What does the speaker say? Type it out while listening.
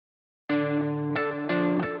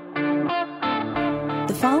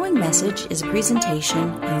following message is a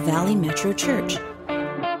presentation of Valley Metro Church,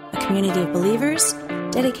 a community of believers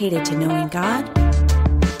dedicated to knowing God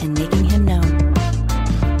and making Him known.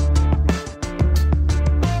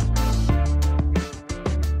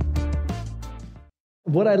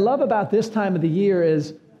 What I love about this time of the year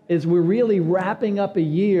is we're really wrapping up a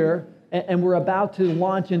year and we're about to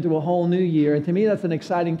launch into a whole new year. And to me, that's an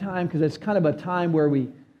exciting time because it's kind of a time where we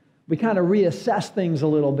kind of reassess things a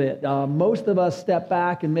little bit. Most of us step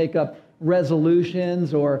back and make up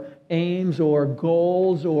resolutions or aims or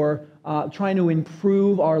goals or trying to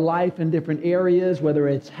improve our life in different areas, whether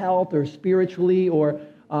it's health or spiritually or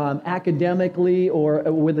academically or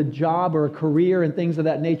with a job or a career and things of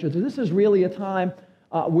that nature. So this is really a time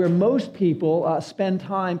where most people spend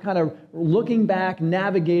time kind of looking back,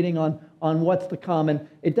 navigating on what's to come. And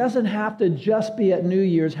it doesn't have to just be at New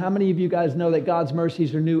Year's. How many of you guys know that God's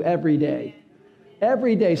mercies are new every day?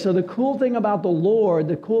 Every day. So the cool thing about the Lord,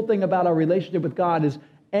 the cool thing about our relationship with God is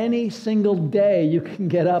any single day you can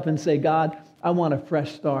get up and say, God, I want a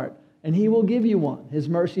fresh start. And He will give you one. His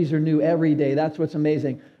mercies are new every day. That's what's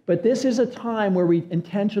amazing. But this is a time where we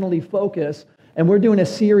intentionally focus, and we're doing a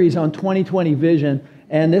series on 2020 vision.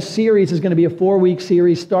 And this series is going to be a 4-week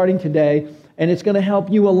series starting today. And it's going to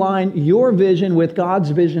help you align your vision with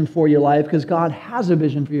God's vision for your life, because God has a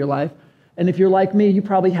vision for your life. And if you're like me, you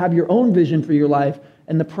probably have your own vision for your life.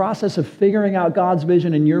 And the process of figuring out God's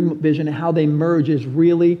vision and your vision and how they merge is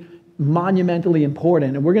really monumentally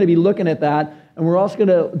important. And we're going to be looking at that. And we're also going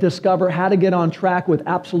to discover how to get on track with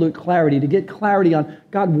absolute clarity, to get clarity on,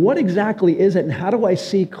 God, what exactly is it? And how do I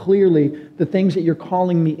see clearly the things that you're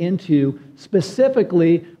calling me into?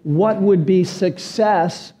 Specifically, what would be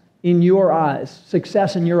success in your eyes?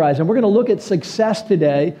 Success in your eyes. And we're going to look at success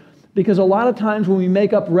today, because a lot of times when we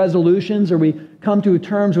make up resolutions or we come to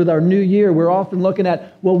terms with our new year, we're often looking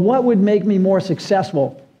at, well, what would make me more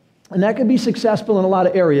successful? And that could be successful in a lot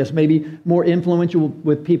of areas, maybe more influential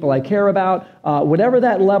with people I care about. Whatever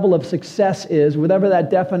that level of success is, whatever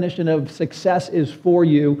that definition of success is for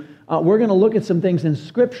you, we're going to look at some things in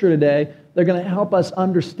Scripture today. They're going to help us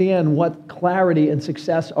understand what clarity and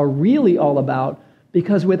success are really all about,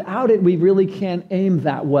 because without it, we really can't aim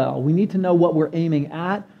that well. We need to know what we're aiming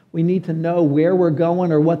at. We need to know where we're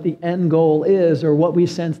going or what the end goal is or what we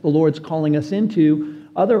sense the Lord's calling us into.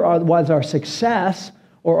 Otherwise, our success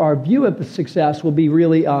or our view of success will be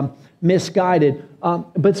really misguided.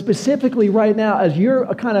 But specifically right now, as you're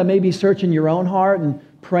kind of maybe searching your own heart and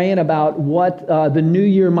praying about what the new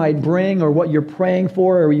year might bring or what you're praying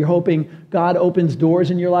for or you're hoping God opens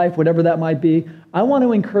doors in your life, whatever that might be, I want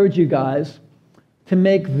to encourage you guys to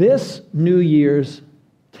make this New Year's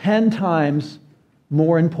 10 times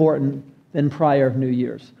more important than prior New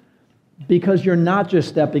Year's. Because you're not just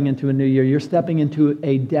stepping into a new year, you're stepping into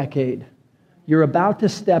a decade. You're about to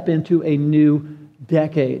step into a new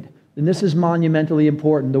decade. And this is monumentally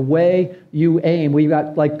important. The way you aim, we've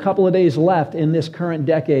got like a couple of days left in this current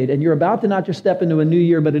decade, and you're about to not just step into a new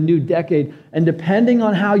year, but a new decade. And depending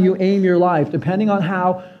on how you aim your life, depending on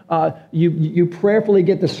how you prayerfully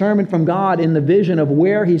get discernment from God in the vision of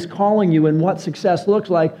where He's calling you and what success looks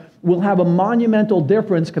like, will have a monumental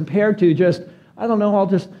difference compared to just, I don't know, I'll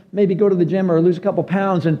just maybe go to the gym or lose a couple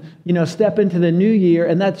pounds and, step into the new year,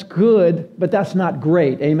 and that's good, but that's not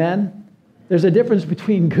great. Amen? There's a difference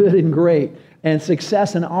between good and great, and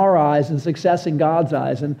success in our eyes and success in God's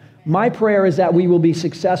eyes. And my prayer is that we will be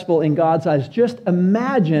successful in God's eyes. Just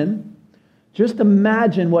imagine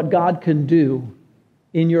what God can do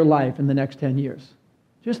in your life in the next 10 years.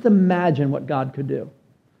 Just imagine what God could do.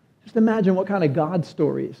 Just imagine what kind of God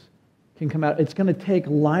stories can come out. It's going to take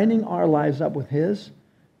lining our lives up with His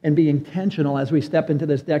and be intentional as we step into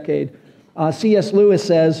this decade. C.S. Lewis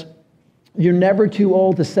says, you're never too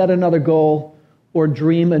old to set another goal or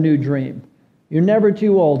dream a new dream. You're never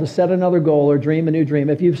too old to set another goal or dream a new dream.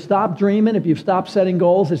 If you've stopped dreaming, if you've stopped setting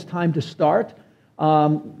goals, it's time to start.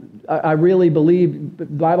 I really believe the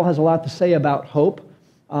Bible has a lot to say about hope,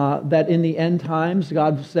 that in the end times,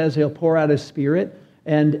 God says He'll pour out His Spirit,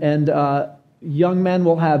 and young men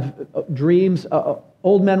will have dreams,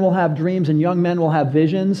 old men will have dreams, and young men will have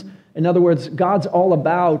visions. In other words, God's all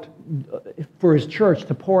about, for His church,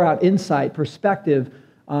 to pour out insight, perspective,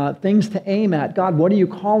 things to aim at. God, what are you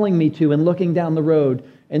calling me to? And looking down the road.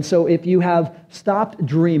 And so if you have stopped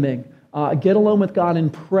dreaming, get alone with God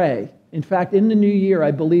and pray. In fact, in the new year,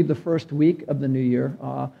 I believe the first week of the new year,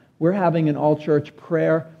 we're having an all-church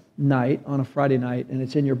prayer night on a Friday night, and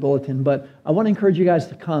it's in your bulletin. But I want to encourage you guys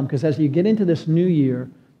to come, because as you get into this new year,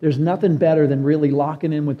 there's nothing better than really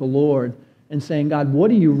locking in with the Lord and saying, God, what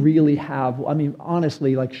do you really have? I mean,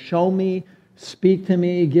 honestly, like show me Speak to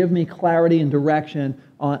me, give me clarity and direction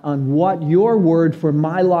on what your word for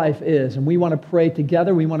my life is. And we want to pray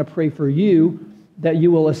together. We want to pray for you that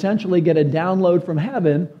you will essentially get a download from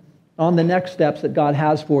heaven on the next steps that God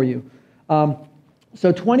has for you.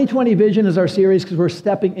 So 2020 Vision is our series because we're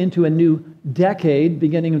stepping into a new decade,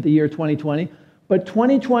 beginning of the year 2020. But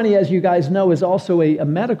 2020, as you guys know, is also a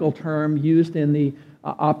medical term used in the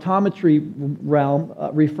optometry realm,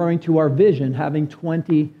 referring to our vision, having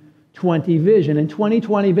 20/20 vision. And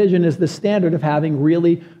 20/20 vision is the standard of having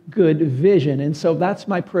really good vision. And so that's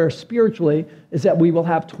my prayer spiritually, is that we will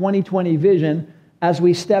have 20/20 vision as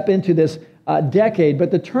we step into this decade.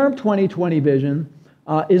 But the term 20/20 vision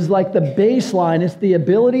is like the baseline. It's the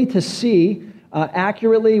ability to see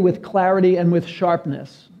accurately, with clarity, and with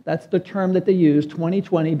sharpness. That's the term that they use.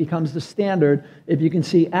 20/20 becomes the standard if you can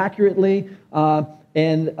see accurately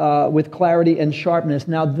and with clarity and sharpness.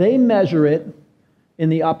 Now, they measure it in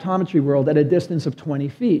the optometry world at a distance of 20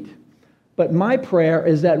 feet. But my prayer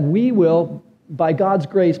is that we will, by God's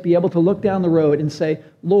grace, be able to look down the road and say,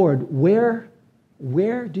 Lord, where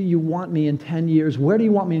do you want me in 10 years? Where do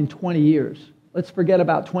you want me in 20 years? Let's forget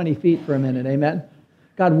about 20 feet for a minute, amen?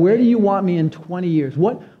 God, where do you want me in 20 years?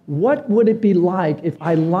 What would it be like if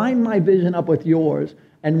I lined my vision up with yours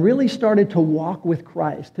and really started to walk with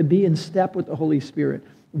Christ, to be in step with the Holy Spirit?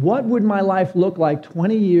 What would my life look like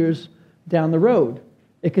 20 years down the road?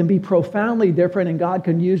 It can be profoundly different, and God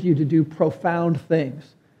can use you to do profound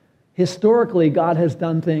things. Historically, God has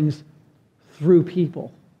done things through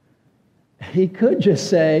people. He could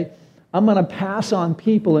just say, I'm going to pass on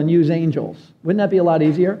people and use angels. Wouldn't that be a lot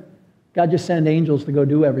easier? God just send angels to go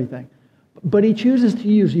do everything. But he chooses to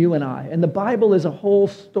use you and I. And the Bible is a whole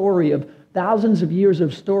story of thousands of years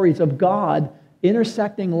of stories of God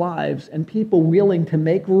intersecting lives and people willing to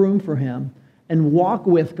make room for him and walk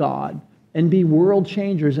with God and be world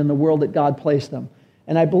changers in the world that God placed them.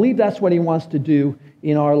 And I believe that's what he wants to do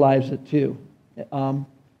in our lives too.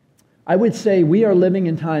 I would say we are living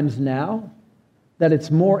in times now that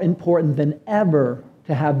it's more important than ever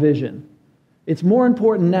to have vision. It's more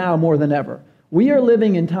important now more than ever. We are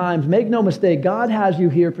living in times, make no mistake, God has you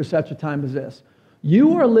here for such a time as this.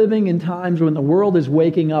 You are living in times when the world is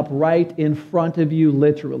waking up right in front of you,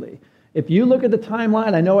 literally. If you look at the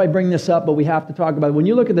timeline, I know I bring this up, but we have to talk about it. When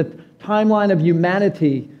you look at the timeline of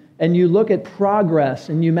humanity and you look at progress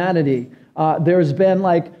in humanity, there's been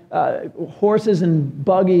like horses and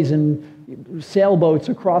buggies and sailboats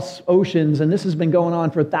across oceans, and this has been going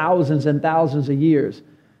on for thousands and thousands of years.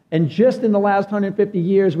 And just in the last 150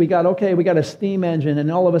 years, we got a steam engine,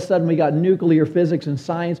 and all of a sudden we got nuclear physics and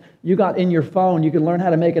science. You got in your phone, you can learn how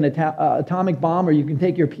to make an atomic bomb, or you can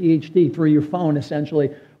take your PhD through your phone, essentially.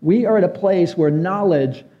 We are at a place where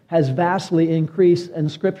knowledge has vastly increased,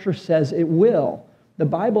 and Scripture says it will. The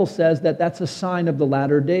Bible says that that's a sign of the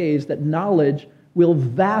latter days, that knowledge will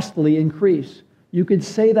vastly increase. You could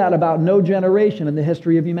say that about no generation in the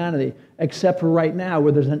history of humanity, except for right now,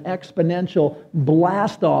 where there's an exponential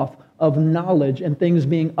blast-off of knowledge and things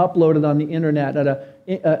being uploaded on the internet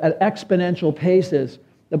at exponential paces.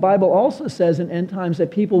 The Bible also says in end times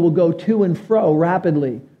that people will go to and fro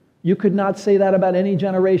rapidly. You could not say that about any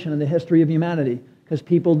generation in the history of humanity, because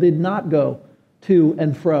people did not go to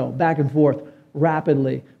and fro, back and forth,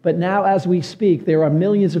 rapidly. But now as we speak, there are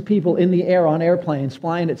millions of people in the air on airplanes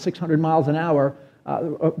flying at 600 miles an hour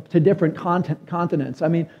to different continents. I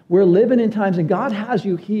mean, we're living in times, and God has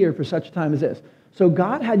you here for such a time as this. So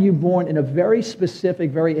God had you born in a very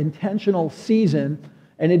specific, very intentional season,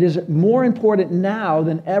 and it is more important now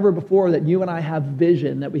than ever before that you and I have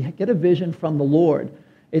vision, that we get a vision from the Lord.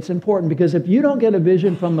 It's important because if you don't get a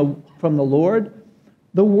vision from the Lord,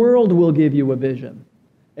 the world will give you a vision.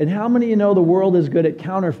 And how many of you know the world is good at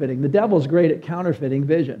counterfeiting? The devil's great at counterfeiting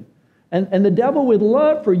vision. And the devil would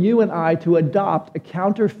love for you and I to adopt a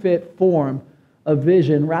counterfeit form of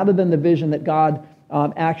vision rather than the vision that God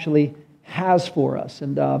actually has for us.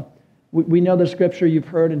 And we know the scripture you've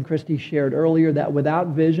heard and Christy shared earlier, that without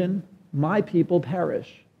vision, my people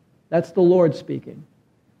perish. That's the Lord speaking.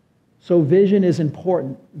 So vision is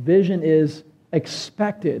important. Vision is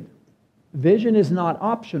expected. Vision is not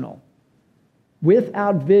optional.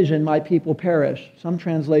 Without vision, my people perish. Some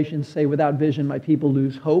translations say, without vision, my people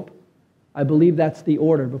lose hope. I believe that's the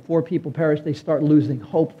order. Before people perish, they start losing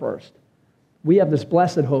hope first. We have this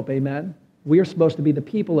blessed hope, amen? We are supposed to be the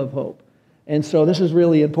people of hope. And so this is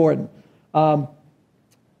really important.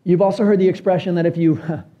 You've also heard the expression that if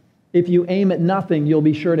you aim at nothing, you'll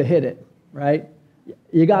be sure to hit it, right?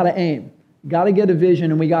 You got to aim. You got to get a vision,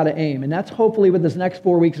 and we got to aim. And that's hopefully what this next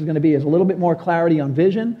 4 weeks is going to be, is a little bit more clarity on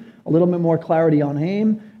vision, a little bit more clarity on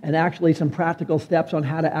aim, and actually some practical steps on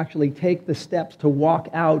how to actually take the steps to walk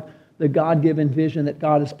out the God-given vision that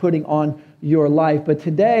God is putting on your life. But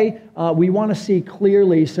today, we want to see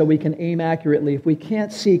clearly so we can aim accurately. If we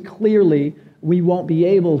can't see clearly, we won't be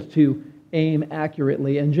able to aim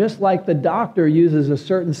accurately. And just like the doctor uses a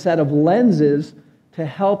certain set of lenses to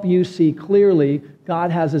help you see clearly,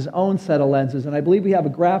 God has his own set of lenses. And I believe we have a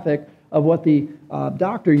graphic of what the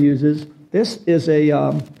doctor uses. This is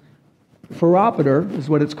a phoropter, is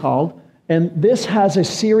what it's called. And this has a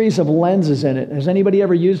series of lenses in it. Has anybody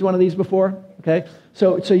ever used one of these before? Okay,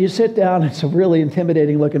 so you sit down. It's a really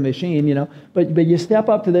intimidating looking machine, you know. But you step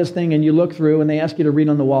up to this thing and you look through, and they ask you to read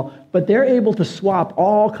on the wall. But they're able to swap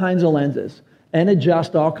all kinds of lenses and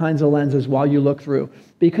adjust all kinds of lenses while you look through,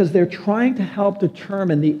 because they're trying to help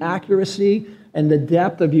determine the accuracy and the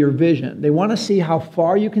depth of your vision. They want to see how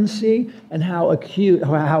far you can see and how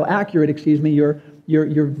accurate,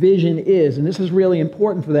 your vision is. And this is really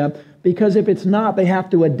important for them, because if it's not, they have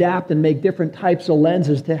to adapt and make different types of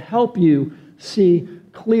lenses to help you see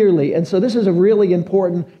clearly. And so this is a really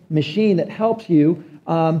important machine that helps you.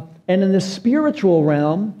 And in the spiritual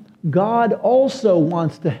realm, God also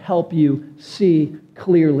wants to help you see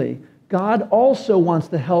clearly. God also wants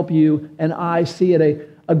to help you and I see at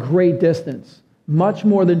a great distance, much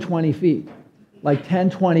more than 20 feet, like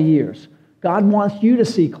 10, 20 years. God wants you to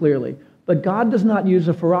see clearly, but God does not use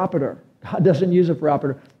a phoropter. God doesn't use a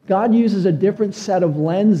phoropter. God uses a different set of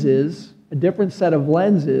lenses,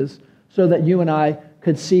 so that you and I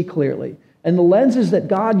could see clearly. And the lenses that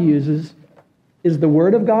God uses is the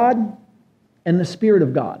Word of God and the Spirit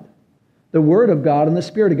of God. The Word of God and the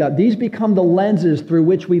Spirit of God. These become the lenses through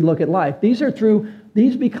which we look at life. These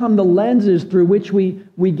become the lenses through which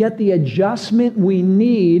we get the adjustment we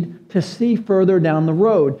need to see further down the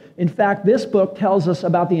road. In fact, this book tells us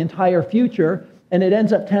about the entire future, and it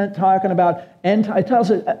ends up talking about, it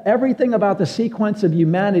tells us everything about the sequence of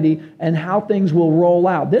humanity and how things will roll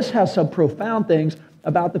out. This has some profound things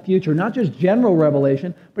about the future, not just general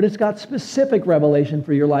revelation, but it's got specific revelation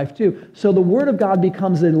for your life too. So the Word of God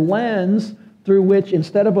becomes a lens through which,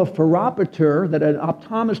 instead of a phoropter that an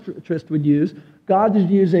optometrist would use, God is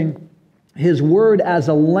using His Word as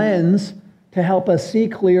a lens to help us see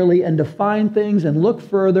clearly and define things and look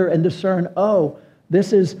further and discern, oh,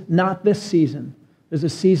 this is not this season. There's a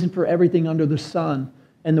season for everything under the sun.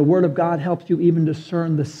 And the Word of God helps you even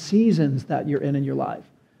discern the seasons that you're in your life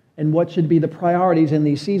and what should be the priorities in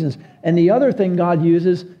these seasons. And the other thing God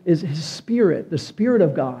uses is His Spirit, the Spirit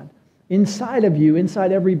of God, inside of you,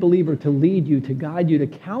 inside every believer, to lead you, to guide you, to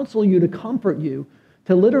counsel you, to comfort you,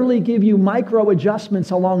 to literally give you micro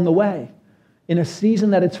adjustments along the way in a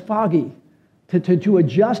season that it's foggy, to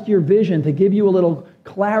adjust your vision, to give you a little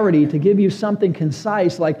clarity, to give you something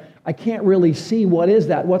concise, like, I can't really see what is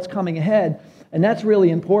that, what's coming ahead. And that's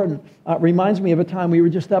really important. It reminds me of a time we were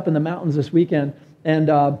just up in the mountains this weekend, and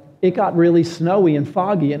it got really snowy and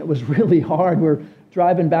foggy, and it was really hard. We're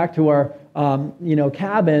driving back to our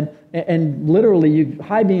cabin, and literally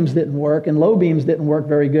high beams didn't work, and low beams didn't work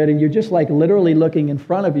very good, and you're just like literally looking in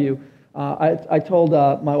front of you. I told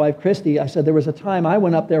my wife, Christy, I said there was a time I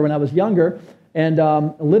went up there when I was younger, and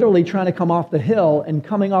literally trying to come off the hill, and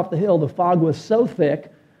coming off the hill, the fog was so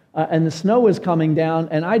thick, and the snow was coming down,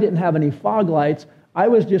 and I didn't have any fog lights. I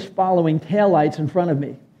was just following taillights in front of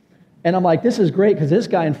me. And I'm like, this is great, because this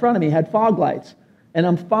guy in front of me had fog lights. And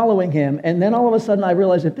I'm following him. And then all of a sudden I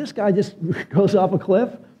realized, if this guy just goes off a cliff,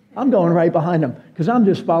 I'm going right behind him, because I'm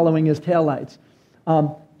just following his taillights.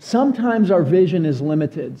 Sometimes our vision is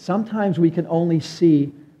limited. Sometimes we can only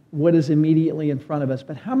see what is immediately in front of us.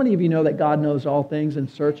 But how many of you know that God knows all things and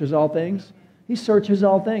searches all things? He searches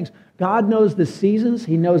all things. God knows the seasons.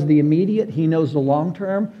 He knows the immediate. He knows the long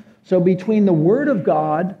term. So between the Word of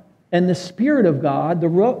God and the Spirit of God,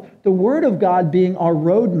 the Word of God being our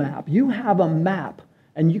roadmap, you have a map,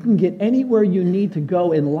 and you can get anywhere you need to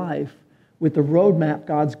go in life with the roadmap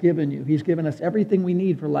God's given you. He's given us everything we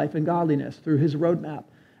need for life and godliness through His roadmap.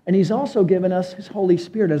 And He's also given us His Holy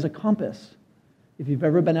Spirit as a compass. If you've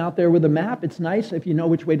ever been out there with a map, it's nice if you know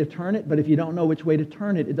which way to turn it, but if you don't know which way to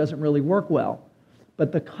turn it, it doesn't really work well.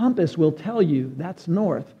 But the compass will tell you that's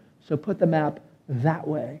north, so put the map that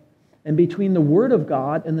way. And between the Word of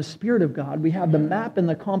God and the Spirit of God, we have the map and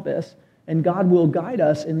the compass, and God will guide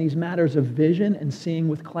us in these matters of vision and seeing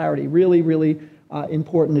with clarity. Really, really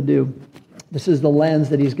important to do. This is the lens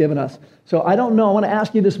that He's given us. So I don't know, I want to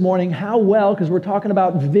ask you this morning, how well, because we're talking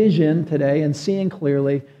about vision today and seeing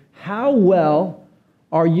clearly, how well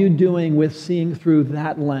are you doing with seeing through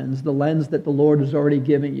that lens, the lens that the Lord has already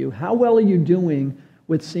given you? How well are you doing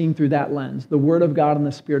with seeing through that lens, the Word of God and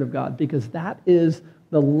the Spirit of God? Because that is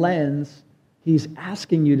the lens he's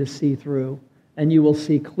asking you to see through, and you will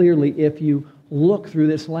see clearly if you look through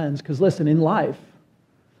this lens. Because listen, in life,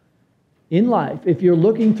 if you're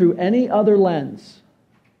looking through any other lens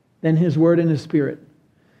than His Word and His Spirit,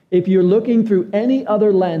 if you're looking through any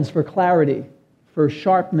other lens for clarity, for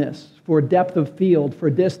sharpness, for depth of field, for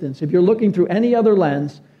distance, if you're looking through any other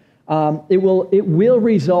lens, it will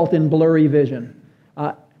result in blurry vision.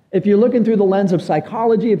 If you're looking through the lens of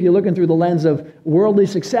psychology, if you're looking through the lens of worldly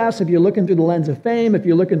success, if you're looking through the lens of fame, if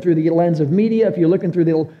you're looking through the lens of media, if you're looking through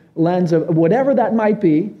the lens of whatever that might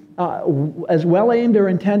be, as well aimed or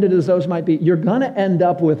intended as those might be, you're going to end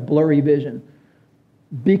up with blurry vision.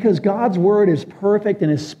 Because God's Word is perfect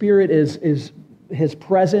and His Spirit is His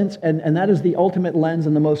presence, and that is the ultimate lens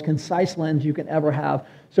and the most concise lens you can ever have.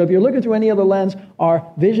 So if you're looking through any other lens, our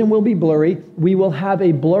vision will be blurry. We will have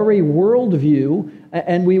a blurry worldview,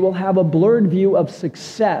 and we will have a blurred view of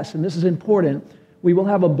success. And this is important. We will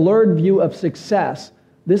have a blurred view of success.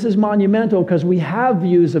 This is monumental because we have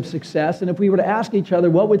views of success, and if we were to ask each other,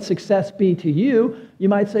 what would success be to you? You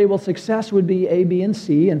might say, well, success would be A, B, and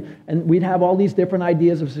C, and we'd have all these different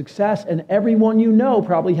ideas of success, and everyone you know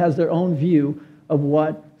probably has their own view of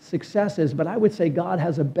what success is. But I would say God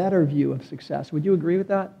has a better view of success. Would you agree with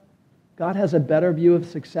that? God has a better view of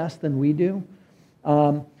success than we do.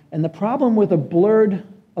 And the problem with a blurred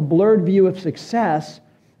view of success,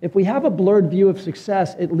 if we have a blurred view of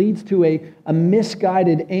success, it leads to a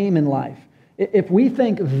misguided aim in life. If we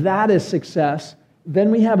think that is success,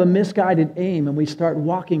 then we have a misguided aim and we start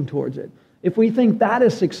walking towards it. If we think that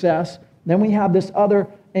is success, then we have this other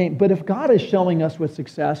aim. But if God is showing us with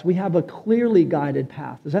success, we have a clearly guided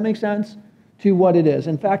path. Does that make sense to what it is?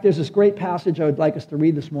 In fact, there's this great passage I would like us to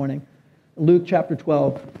read this morning, Luke chapter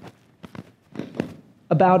 12,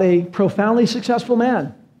 about a profoundly successful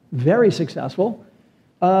man, very successful.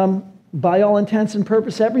 By all intents and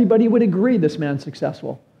purposes, everybody would agree this man's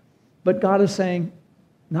successful. But God is saying,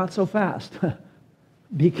 not so fast.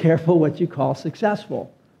 Be careful what you call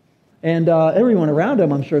successful. And everyone around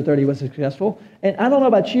him, I'm sure, thought he was successful. And I don't know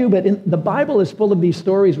about you, but the Bible is full of these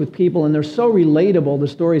stories with people, and they're so relatable, the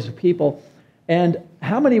stories of people. And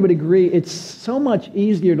how many would agree it's so much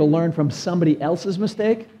easier to learn from somebody else's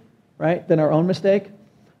mistake, right, than our own mistake?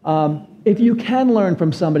 If you can learn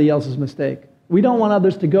from somebody else's mistake, we don't want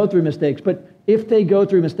others to go through mistakes, but if they go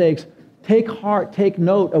through mistakes, take heart, take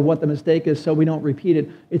note of what the mistake is so we don't repeat it.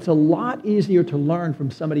 It's a lot easier to learn from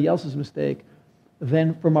somebody else's mistake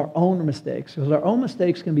than from our own mistakes, because our own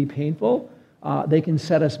mistakes can be painful. They can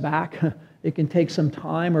set us back. It can take some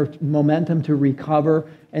time or momentum to recover.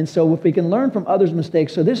 And so if we can learn from others'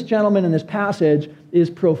 mistakes, so this gentleman in this passage is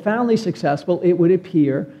profoundly successful, it would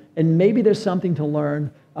appear, and maybe there's something to learn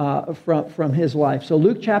from his life. So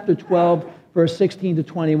Luke chapter 12, verse 16 to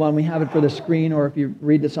 21, we have it for the screen, or if you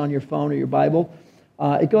read this on your phone or your Bible.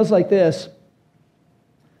 It goes like this.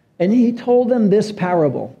 And he told them this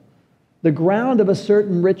parable. The ground of a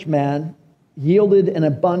certain rich man yielded an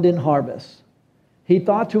abundant harvest. He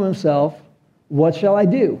thought to himself, what shall I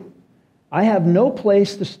do? I have no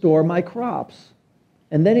place to store my crops.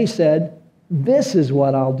 And then he said, this is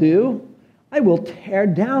what I'll do. I will tear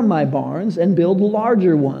down my barns and build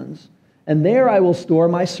larger ones, and there I will store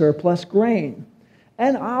my surplus grain.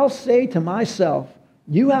 And I'll say to myself,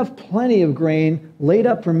 you have plenty of grain laid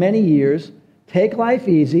up for many years. Take life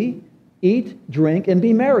easy, eat, drink, and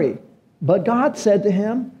be merry. But God said to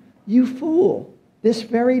him, you fool, this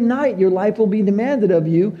very night your life will be demanded of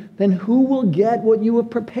you. Then who will get what you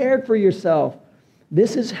have prepared for yourself?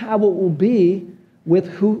 This is how it will be with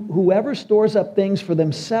whoever stores up things for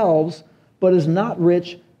themselves, but is not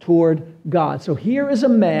rich toward God. So here is a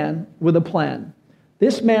man with a plan.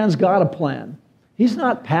 This man's got a plan. He's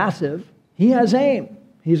not passive. He has aim.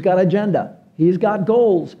 He's got agenda. He's got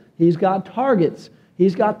goals. He's got targets.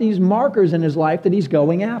 He's got these markers in his life that he's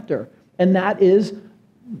going after. And that is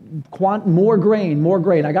more grain.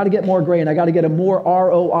 I got to get more grain. I got to get a more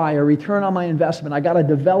ROI, a return on my investment. I got to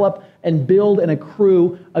develop and build and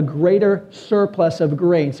accrue a greater surplus of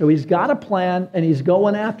grain. So he's got a plan, and he's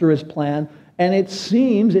going after his plan. And it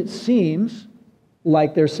seems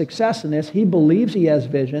like there's success in this. He believes he has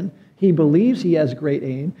vision. He believes he has great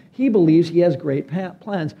aim. He believes he has great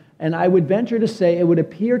plans. And I would venture to say it would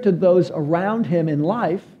appear to those around him in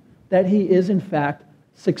life that he is, in fact,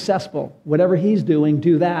 successful. Whatever he's doing,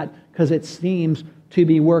 do that, because it seems to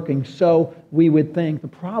be working. So we would think. The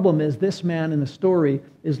problem is this man in the story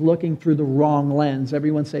is looking through the wrong lens.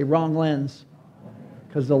 Everyone say wrong lens,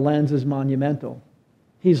 because the lens is monumental.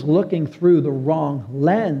 He's looking through the wrong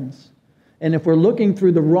lens. And if we're looking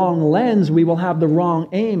through the wrong lens, we will have the wrong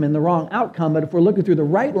aim and the wrong outcome. But if we're looking through the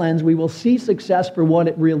right lens, we will see success for what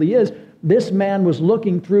it really is. This man was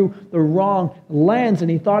looking through the wrong lens, and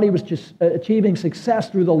he thought he was just achieving success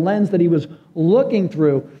through the lens that he was looking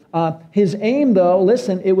through. His aim, though,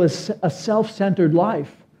 listen, it was a self-centered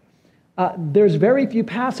life. There's very few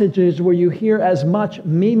passages where you hear as much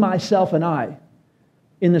me, myself, and I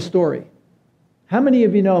in the story. How many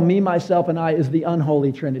of you know me, myself, and I is the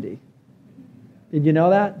unholy Trinity? Did you know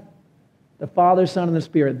that? The Father, Son, and the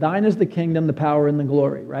Spirit. Thine is the kingdom, the power, and the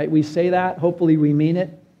glory, right? We say that. Hopefully we mean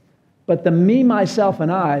it. But the me, myself,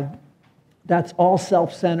 and I, that's all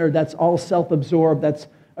self-centered. That's all self-absorbed. That's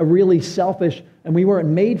a really selfish, and we weren't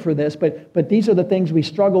made for this, but these are the things we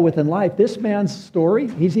struggle with in life. This man's story,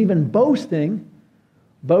 he's even boasting.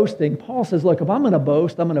 Paul says, look, if I'm going to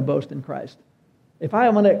boast, I'm going to boast in Christ. If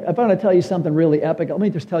I'm going to tell you something really epic, let me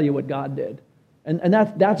just tell you what God did. And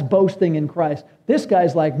that's boasting in Christ. This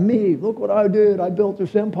guy's like, me, look what I did. I built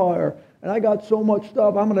this empire, and I got so much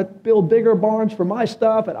stuff. I'm going to build bigger barns for my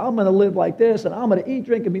stuff, and I'm going to live like this, and I'm going to eat,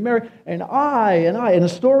 drink, and be merry. And I. And the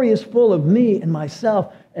story is full of me and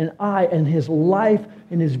myself and I, and his life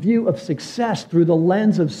and his view of success through the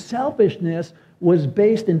lens of selfishness was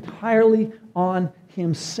based entirely on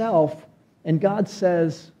himself. And God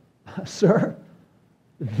says, sir,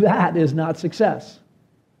 that is not success.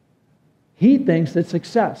 He thinks it's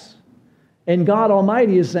success. And God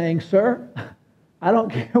Almighty is saying, sir, I don't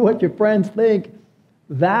care what your friends think.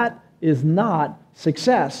 That is not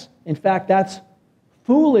success. In fact, that's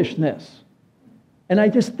foolishness. And I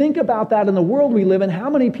just think about that in the world we live in. How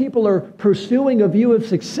many people are pursuing a view of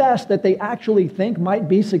success that they actually think might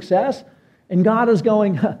be success? And God is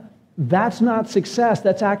going, that's not success.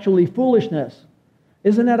 That's actually foolishness.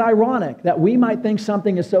 Isn't that ironic that we might think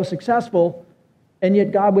something is so successful, and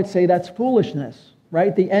yet God would say that's foolishness,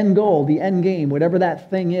 right? The end goal, the end game, whatever that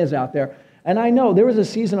thing is out there. And I know there was a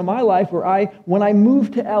season of my life where when I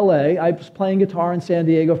moved to LA, I was playing guitar in San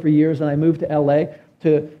Diego for years, and I moved to LA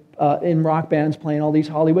in rock bands, playing all these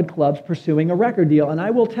Hollywood clubs, pursuing a record deal. And I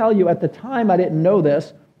will tell you, at the time I didn't know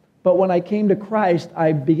this, but when I came to Christ,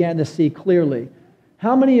 I began to see clearly.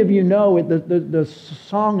 How many of you know the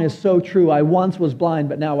song is so true? I once was blind,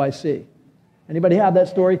 but now I see. Anybody have that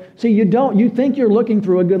story? See, you think you're looking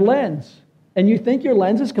through a good lens, and you think your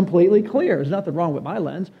lens is completely clear. There's nothing wrong with my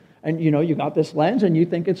lens. And you got this lens, and you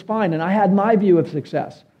think it's fine. And I had my view of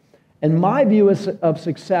success. And my view of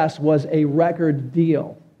success was a record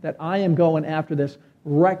deal, that I am going after this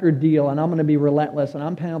record deal, and I'm going to be relentless, and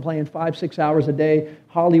I'm playing 5-6 hours a day,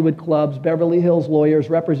 Hollywood clubs, Beverly Hills lawyers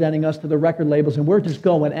representing us to the record labels, and we're just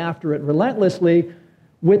going after it relentlessly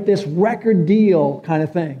with this record deal kind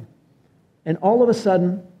of thing. And all of a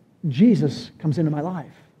sudden, Jesus comes into my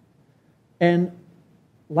life. And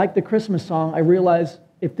like the Christmas song, I realize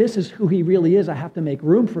if this is who he really is, I have to make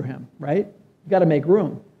room for him, right? You've got to make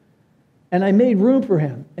room. And I made room for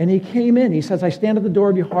him. And he came in. He says, I stand at the door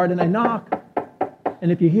of your heart and I knock.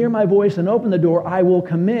 And if you hear my voice and open the door, I will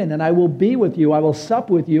come in and I will be with you. I will sup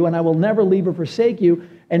with you and I will never leave or forsake you.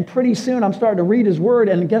 And pretty soon I'm starting to read his word.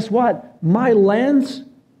 And guess what? My lens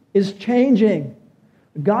is changing.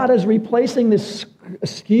 God is replacing this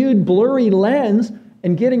skewed, blurry lens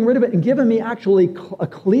and getting rid of it and giving me actually a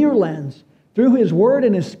clear lens. Through his word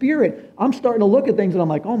and his spirit, I'm starting to look at things and I'm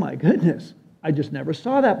like, oh my goodness, I just never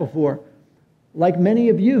saw that before. Like many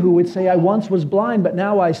of you who would say, I once was blind, but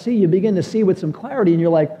now I see. You begin to see with some clarity and you're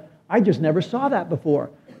like, I just never saw that before.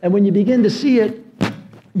 And when you begin to see it,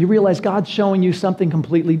 you realize God's showing you something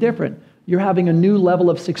completely different. You're having a new level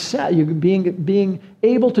of success. You're being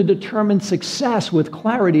able to determine success with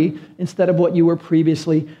clarity instead of what you were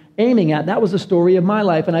previously aiming at. That was the story of my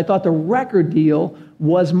life. And I thought the record deal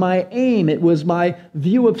was my aim. It was my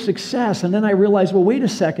view of success. And then I realized, well, wait a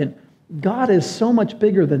second. God is so much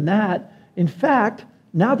bigger than that. In fact,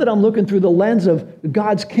 now that I'm looking through the lens of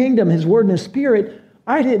God's kingdom, his word and his spirit,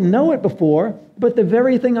 I didn't know it before, but the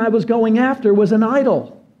very thing I was going after was an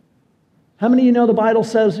idol. How many of you know the Bible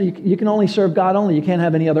says you can only serve God only? You can't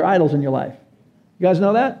have any other idols in your life. You guys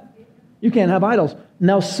know that? You can't have idols.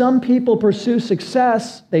 Now, some people pursue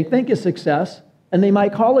success, they think is success, and they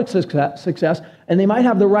might call it success, and they might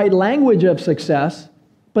have the right language of success,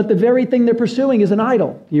 but the very thing they're pursuing is an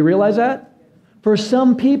idol. Do you realize that? For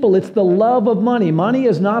some people, it's the love of money. Money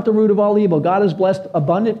is not the root of all evil. God has blessed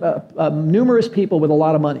numerous people with a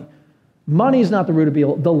lot of money. Money is not the root of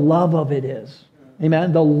evil. The love of it is.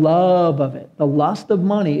 Amen? The love of it. The lust of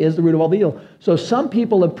money is the root of all evil. So some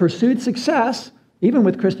people have pursued success, even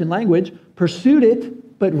with Christian language, pursued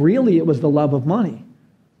it, but really it was the love of money.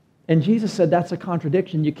 And Jesus said that's a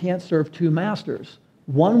contradiction. You can't serve two masters.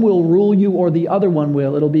 One will rule you or the other one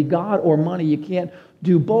will. It'll be God or money. You can't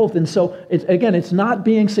do both. And so, it's not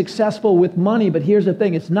being successful with money, but here's the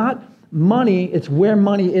thing. It's not money, it's where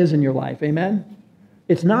money is in your life. Amen?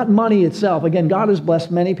 It's not money itself. Again, God has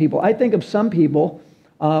blessed many people. I think of some people,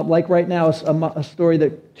 like right now, a story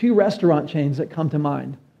that 2 restaurant chains that come to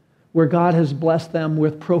mind, where God has blessed them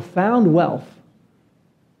with profound wealth,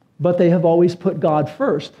 but they have always put God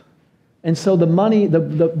first. And so the money,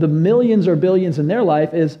 the millions or billions in their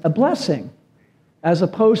life is a blessing, as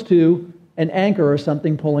opposed to an anchor or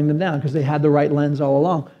something pulling them down, because they had the right lens all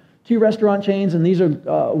along. 2 restaurant chains, and these are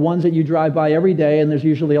ones that you drive by every day, and there's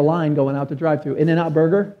usually a line going out the drive-thru. In-N-Out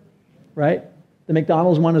Burger, right? The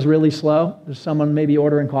McDonald's one is really slow. There's someone maybe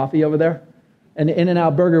ordering coffee over there. And the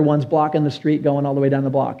In-N-Out Burger one's blocking the street going all the way down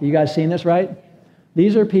the block. You guys seen this, right?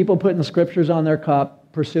 These are people putting the scriptures on their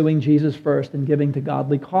cup, pursuing Jesus first and giving to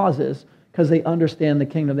godly causes because they understand the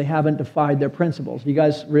kingdom. They haven't defied their principles. You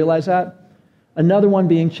guys realize that? Another one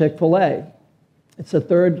being Chick-fil-A. It's the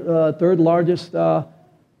third largest,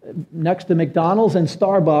 next to McDonald's and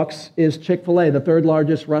Starbucks is Chick-fil-A, the 3rd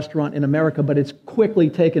largest restaurant in America, but it's quickly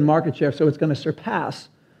taken market share, so it's going to surpass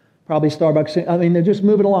probably Starbucks. I mean, they're just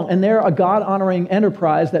moving along. And they're a God-honoring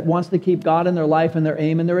enterprise that wants to keep God in their life and their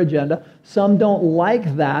aim and their agenda. Some don't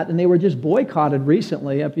like that, and they were just boycotted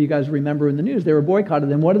recently. If you guys remember in the news, they were boycotted.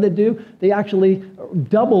 And what did they do? They actually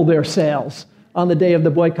double their sales on the day of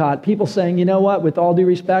the boycott. People saying, you know what, with all due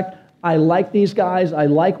respect, I like these guys. I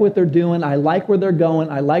like what they're doing. I like where they're going.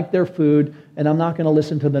 I like their food, and I'm not going to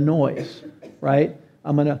listen to the noise, right?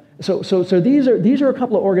 So these are a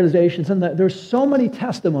couple of organizations, and there's so many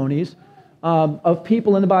testimonies of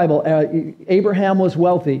people in the Bible. Abraham was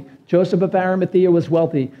wealthy. Joseph of Arimathea was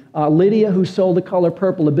wealthy. Lydia, who sold the color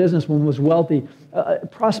purple, a businesswoman, was wealthy.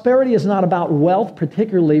 Prosperity is not about wealth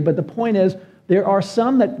particularly, but the point is there are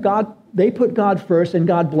some that they put God first, and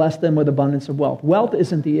God blessed them with abundance of wealth. Wealth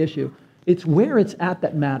isn't the issue. It's where it's at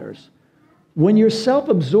that matters. When you're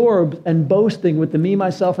self-absorbed and boasting with the me,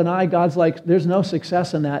 myself, and I, God's like, there's no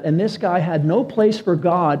success in that. And this guy had no place for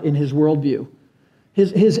God in his worldview.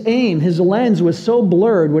 His aim, his lens was so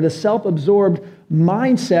blurred with a self-absorbed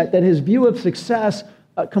mindset that his view of success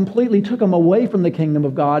completely took him away from the kingdom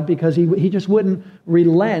of God because he just wouldn't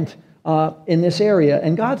relent in this area.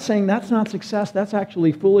 And God's saying that's not success, that's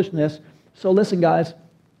actually foolishness. So listen, guys,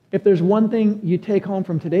 if there's one thing you take home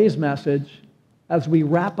from today's message as we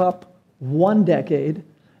wrap up one decade,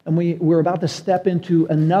 and we're about to step into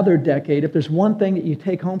another decade. If there's one thing that you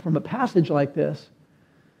take home from a passage like this,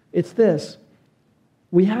 it's this.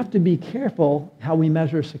 We have to be careful how we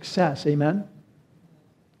measure success, amen?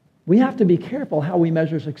 We have to be careful how we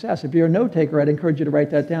measure success. If you're a note taker, I'd encourage you to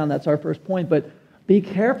write that down. That's our first point. But be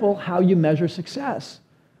careful how you measure success.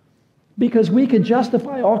 Because we could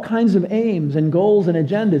justify all kinds of aims and goals and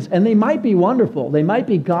agendas, and they might be wonderful. They might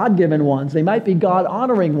be God-given ones. They might be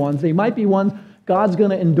God-honoring ones. They might be ones God's going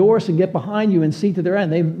to endorse and get behind you and see to their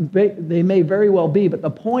end. They may very well be, but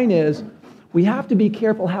the point is we have to be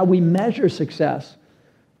careful how we measure success.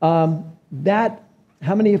 How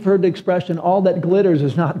many have heard the expression, all that glitters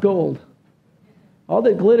is not gold? All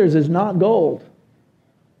that glitters is not gold.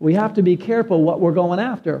 We have to be careful what we're going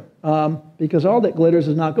after because all that glitters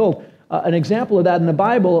is not gold. An example of that in the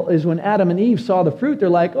Bible is when Adam and Eve saw the fruit, they're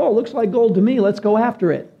like, oh, it looks like gold to me, let's go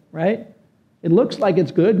after it, right? It looks like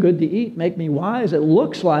it's good to eat, make me wise. It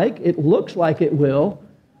looks like it will.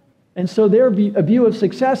 And so their view of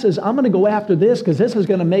success is, I'm going to go after this because this is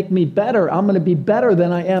going to make me better. I'm going to be better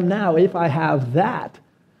than I am now if I have that.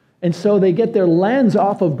 And so they get their lens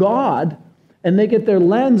off of God, and they get their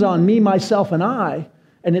lens on me, myself, and I.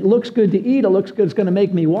 And it looks good to eat. It looks good. It's going to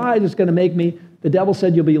make me wise. It's going to make me, the devil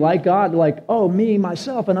said, you'll be like God. Like, oh, me,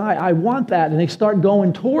 myself, and I want that. And they start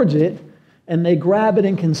going towards it, and they grab it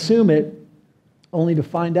and consume it, only to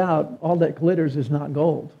find out all that glitters is not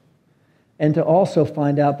gold. And to also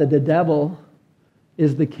find out that the devil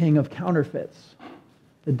is the king of counterfeits.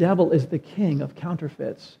 The devil is the king of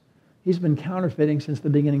counterfeits. He's been counterfeiting since the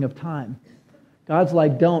beginning of time. God's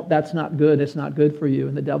like, don't, that's not good, it's not good for you.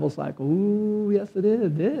 And the devil's like, ooh, yes it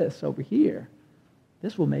is, this over here.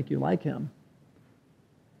 This will make you like him.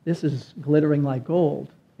 This is glittering like gold,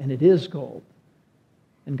 and it is gold.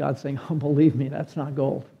 And God's saying, oh, believe me, that's not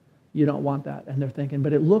gold. You don't want that. And they're thinking,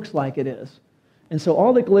 but it looks like it is. And so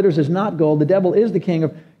all that glitters is not gold. The devil is the king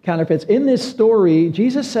of counterfeits. In this story,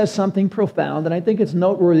 Jesus says something profound, and I think it's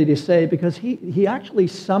noteworthy to say because he actually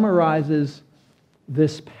summarizes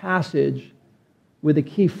this passage with a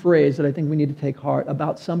key phrase that I think we need to take heart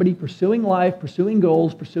about somebody pursuing life, pursuing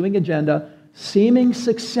goals, pursuing agenda, seeming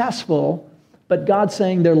successful, But God's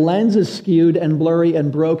saying their lens is skewed and blurry and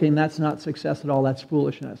broken. That's not success at all. That's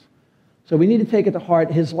foolishness. So we need to take it to heart.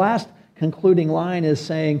 His last concluding line is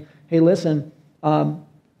saying, hey, listen,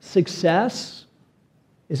 success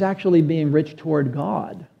is actually being rich toward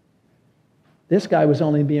God. This guy was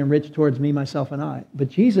only being rich towards me, myself, and I. But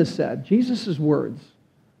Jesus said, Jesus' words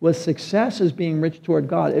was success is being rich toward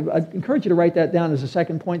God. I encourage you to write that down as a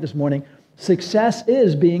second point this morning. Success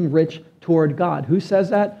is being rich toward God. Who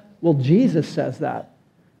says that? Well, Jesus says that.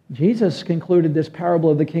 Jesus concluded this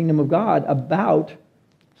parable of the kingdom of God about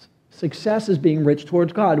success is being rich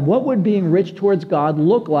towards God. What would being rich towards God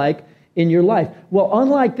look like in your life? Well,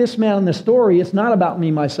 unlike this man in the story, it's not about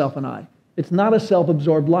me, myself, and I. It's not a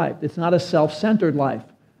self-absorbed life. It's not a self-centered life.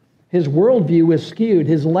 His worldview was skewed.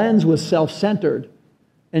 His lens was self-centered.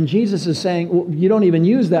 And Jesus is saying, well, you don't even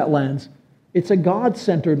use that lens. It's a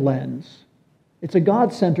God-centered lens. It's a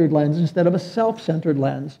God-centered lens instead of a self-centered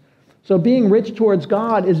lens. So being rich towards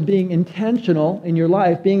God is being intentional in your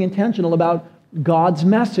life, being intentional about God's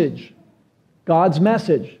message. God's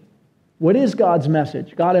message. What is God's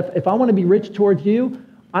message? God, if I want to be rich towards you,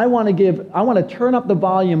 I want to turn up the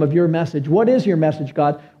volume of your message. What is your message,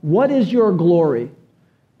 God? What is your glory?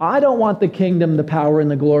 I don't want the kingdom, the power, and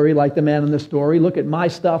the glory like the man in the story. Look at my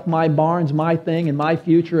stuff, my barns, my thing, and my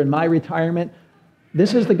future, and my retirement.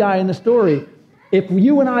 This is the guy in the story. If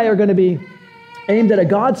you and I are going to be aimed at a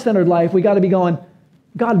God-centered life, we got to be going,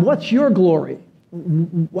 God, what's your glory?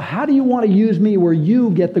 How do you want to use me where you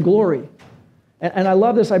get the glory? And I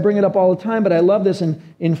love this. I bring it up all the time, but I love this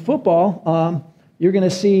in football. You're going to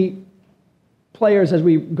see players as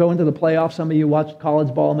we go into the playoffs. Some of you watched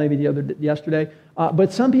college ball maybe yesterday.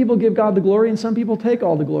 But some people give God the glory and some people take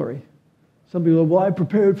all the glory. Some people are, well, I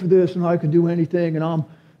prepared for this and I could do anything and I'm,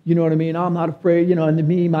 you know what I mean, I'm not afraid, and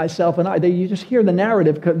me, myself, and I. You just hear the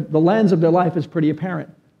narrative because the lens of their life is pretty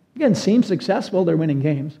apparent. Again, seems successful, they're winning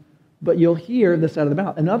games, but you'll hear this out of the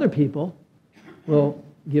mouth. And other people will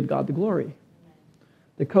give God the glory.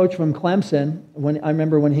 The coach from Clemson, I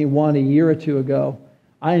remember when he won a year or two ago,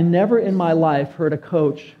 I never in my life heard a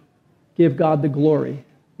coach give God the glory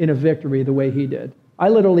in a victory the way he did. I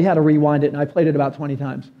literally had to rewind it, and I played it about 20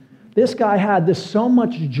 times. This guy had so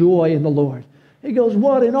much joy in the Lord. He goes,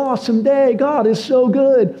 what an awesome day. God is so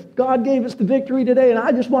good. God gave us the victory today, and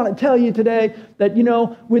I just want to tell you today that,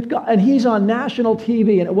 with God, and he's on national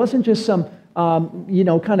TV, and it wasn't just some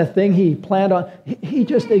kind of thing he planned on. He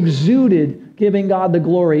just exuded giving God the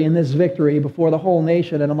glory in this victory before the whole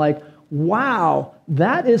nation. And I'm like, wow,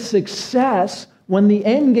 that is success when the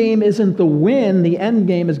end game isn't the win. The end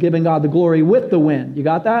game is giving God the glory with the win. You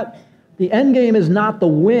got that? The end game is not the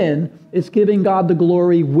win. It's giving God the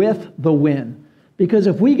glory with the win. Because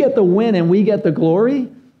if we get the win and we get the glory,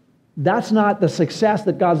 that's not the success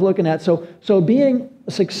that God's looking at. So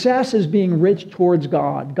success is being rich towards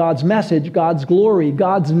God, God's message, God's glory,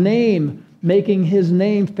 God's name, making his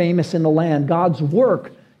name famous in the land, God's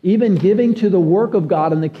work, even giving to the work of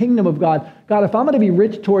God and the kingdom of God. God, if I'm going to be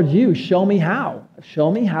rich towards you, show me how.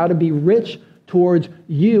 Show me how to be rich towards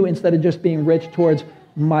you instead of just being rich towards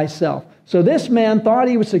myself. So this man thought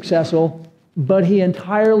he was successful, but he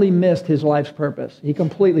entirely missed his life's purpose. He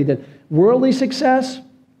completely did. Worldly success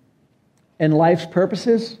and life's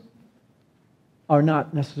purposes are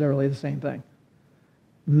not necessarily the same thing.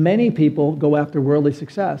 Many people go after worldly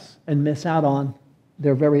success and miss out on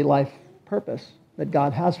their very life purpose that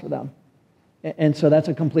God has for them. And so that's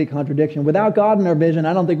a complete contradiction. Without God in our vision,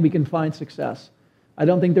 I don't think we can find success. I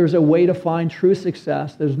don't think there's a way to find true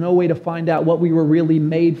success. There's no way to find out what we were really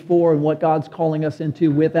made for and what God's calling us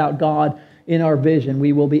into without God in our vision.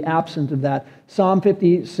 We will be absent of that. Psalm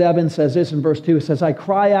 57 says this in verse 2. It says, I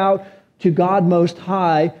cry out to God Most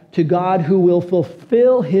High, to God who will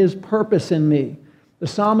fulfill his purpose in me. The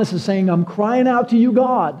psalmist is saying, I'm crying out to you,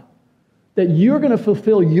 God, that you're going to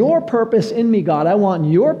fulfill your purpose in me, God. I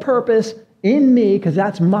want your purpose in me, because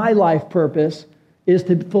that's my life purpose, is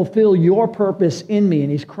to fulfill your purpose in me.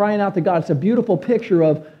 And he's crying out to God. It's a beautiful picture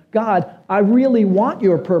of, God, I really want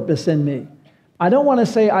your purpose in me. I don't want to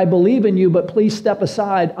say I believe in you, but please step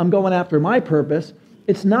aside. I'm going after my purpose.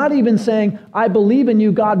 It's not even saying, I believe in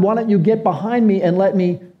you, God, why don't you get behind me and let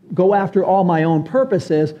me go after all my own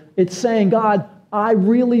purposes. It's saying, God, I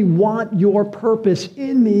really want your purpose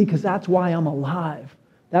in me because that's why I'm alive.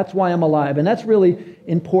 That's why I'm alive. And that's really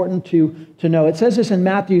important to know. It says this in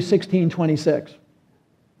Matthew 16:26.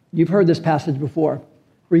 You've heard this passage before.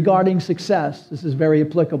 Regarding success, this is very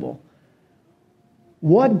applicable.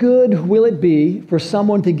 What good will it be for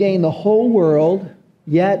someone to gain the whole world,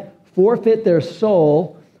 yet forfeit their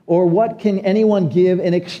soul? Or what can anyone give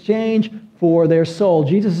in exchange for their soul?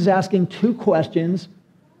 Jesus is asking two questions.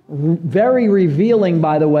 Very revealing,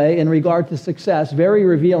 by the way, in regard to success. Very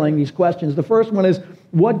revealing, these questions. The first one is,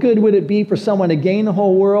 what good would it be for someone to gain the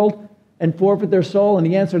whole world and forfeit their soul? And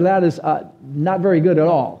the answer to that is not very good at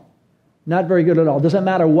all. Not very good at all. Doesn't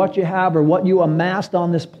matter what you have or what you amassed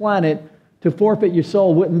on this planet, to forfeit your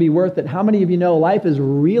soul wouldn't be worth it. How many of you know life is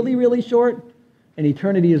really, really short and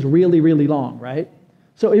eternity is really, really long, right?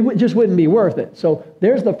 So it just wouldn't be worth it. So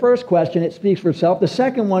there's the first question. It speaks for itself. The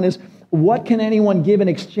second one is, what can anyone give in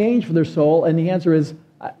exchange for their soul? And the answer is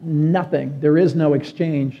nothing. There is no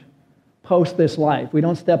exchange post this life. We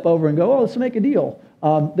don't step over and go, oh, let's make a deal.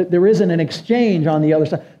 There isn't an exchange on the other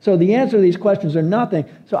side. So the answer to these questions are nothing.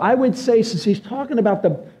 So I would say, since he's talking about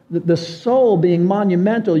the soul being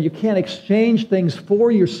monumental, you can't exchange things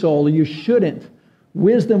for your soul, or you shouldn't.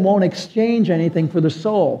 Wisdom won't exchange anything for the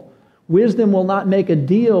soul. Wisdom will not make a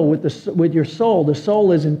deal with your soul. The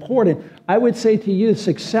soul is important. I would say to you,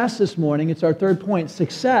 success this morning, it's our third point.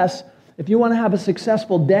 Success, if you want to have a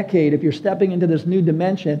successful decade, if you're stepping into this new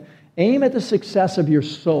dimension, aim at the success of your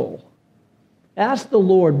soul. Ask the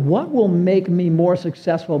Lord, what will make me more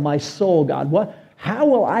successful, my soul, God? How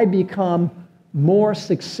will I become more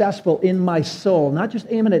successful in my soul? Not just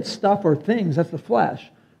aiming at stuff or things, that's the flesh.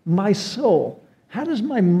 My soul. How does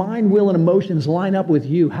my mind, will, and emotions line up with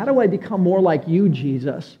you? How do I become more like you,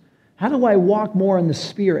 Jesus? How do I walk more in the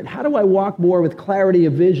Spirit? How do I walk more with clarity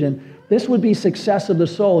of vision? This would be success of the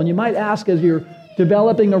soul. And you might ask, as you're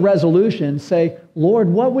developing a resolution, say, Lord,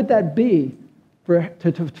 what would that be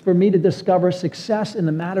for me to discover success in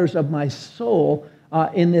the matters of my soul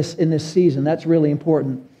in this season? That's really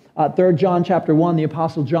important. 3 John chapter 1, the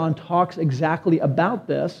Apostle John talks exactly about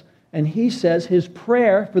this. And he says his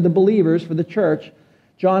prayer for the believers, for the church,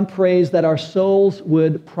 John prays that our souls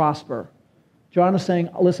would prosper. John is saying,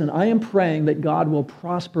 listen, I am praying that God will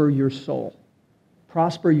prosper your soul.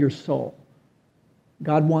 Prosper your soul.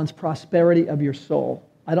 God wants prosperity of your soul.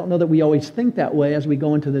 I don't know that we always think that way as we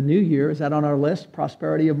go into the new year. Is that on our list?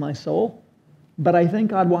 Prosperity of my soul? But I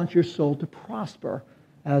think God wants your soul to prosper,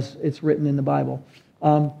 as it's written in the Bible.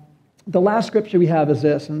 The last scripture we have is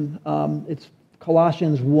this, and it's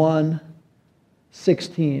Colossians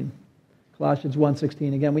 1:16. Colossians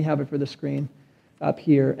 1:16. Again, we have it for the screen up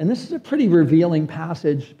here. And this is a pretty revealing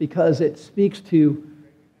passage because it speaks to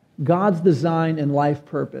God's design and life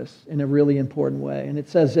purpose in a really important way. And it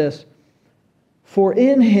says this, for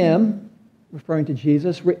in him, referring to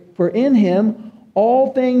Jesus, for in him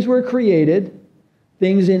all things were created,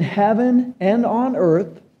 things in heaven and on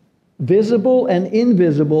earth, visible and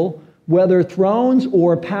invisible, whether thrones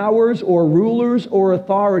or powers or rulers or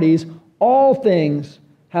authorities, all things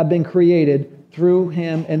have been created through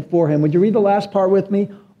him and for him. Would you read the last part with me?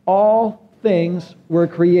 All things were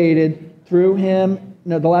created through him.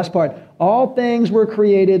 No, the last part. All things were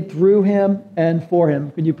created through him and for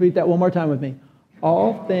him. Could you repeat that one more time with me?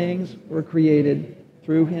 All things were created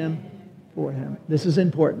through him, for him. This is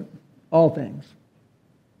important. All things.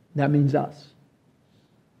 That means us.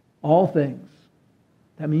 All things.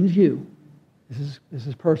 That means you. This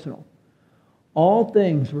is personal. All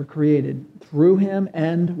things were created through him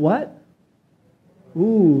and what?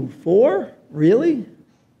 For? Really?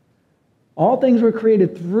 All things were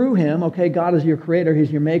created through him. Okay, God is your creator.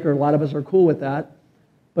 He's your maker. A lot of us are cool with that.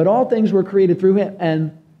 But all things were created through him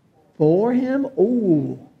and for him?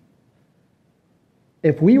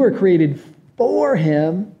 If we were created for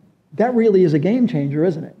him, that really is a game changer,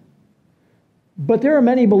 isn't it? But there are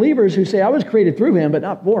many believers who say, I was created through him, but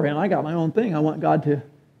not for him. I got my own thing. I want God to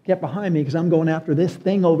get behind me because I'm going after this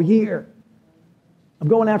thing over here. I'm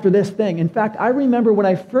going after this thing. In fact, I remember when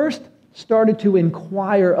I first started to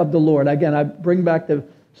inquire of the Lord. Again, I bring back the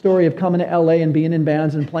story of coming to LA and being in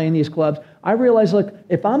bands and playing these clubs. I realized, look,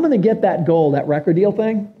 if I'm going to get that goal, that record deal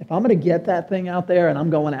thing, if I'm going to get that thing out there and I'm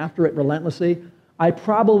going after it relentlessly, I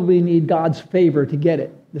probably need God's favor to get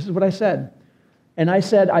it. This is what I said. And I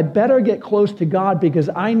said, I better get close to God because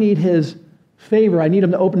I need his favor. I need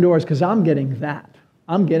him to open doors because I'm getting that.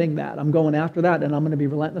 I'm getting that. I'm going after that, and I'm going to be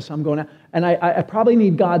relentless. I'm going after, and I probably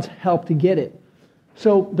need God's help to get it.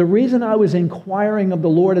 So the reason I was inquiring of the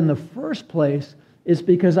Lord in the first place is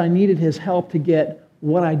because I needed his help to get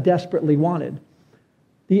what I desperately wanted.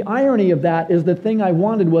 The irony of that is the thing I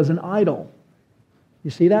wanted was an idol.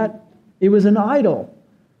 You see that? It was an idol.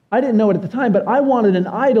 I didn't know it at the time, but I wanted an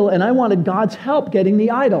idol, and I wanted God's help getting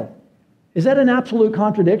the idol. Is that an absolute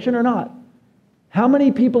contradiction or not? How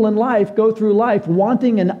many people in life go through life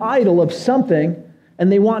wanting an idol of something,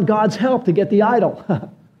 and they want God's help to get the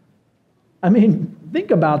idol? I mean,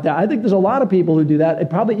 think about that. I think there's a lot of people who do that, and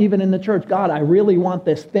probably even in the church. God, I really want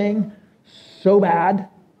this thing so bad,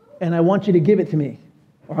 and I want you to give it to me,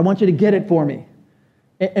 or I want you to get it for me.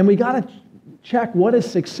 And we got to check what is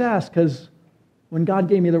success, because when God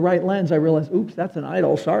gave me the right lens, I realized, oops, that's an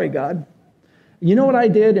idol. Sorry, God. You know what I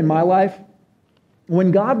did in my life?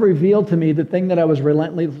 When God revealed to me the thing that I was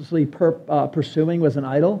relentlessly pursuing was an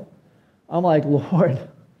idol, I'm like, Lord,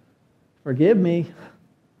 forgive me.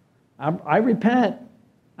 I repent.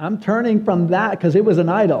 I'm turning from that because it was an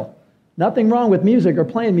idol. Nothing wrong with music or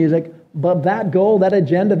playing music, but that goal, that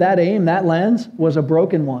agenda, that aim, that lens was a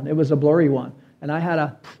broken one. It was a blurry one. And I had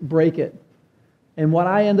to break it. And what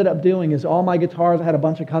I ended up doing is all my guitars, I had a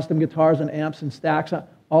bunch of custom guitars and amps and stacks,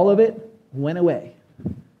 all of it went away.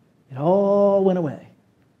 It all went away.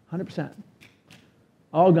 100%.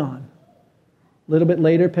 All gone. A little bit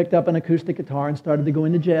later, picked up an acoustic guitar and started to go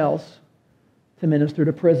into jails to minister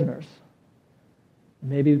to prisoners.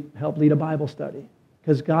 Maybe help lead a Bible study.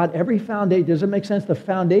 Because God, every foundation, does it make sense? The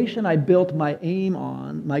foundation I built my aim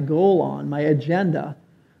on, my goal on, my agenda,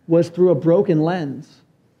 was through a broken lens.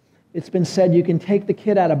 It's been said you can take the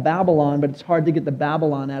kid out of Babylon, but it's hard to get the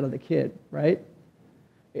Babylon out of the kid, right?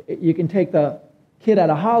 You can take the kid out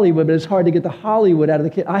of Hollywood, but it's hard to get the Hollywood out of the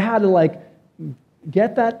kid. I had to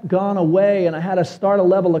get that gone away, and I had to start a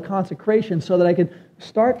level of consecration so that I could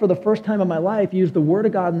start for the first time in my life, use the Word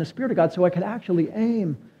of God and the Spirit of God so I could actually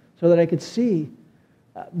aim, so that I could see.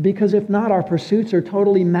 Because if not, our pursuits are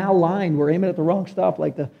totally malaligned. We're aiming at the wrong stuff,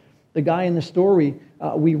 like the guy in the story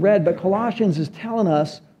we read. But Colossians is telling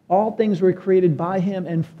us all things were created by Him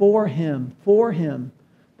and for Him. For Him.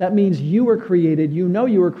 That means you were created. You know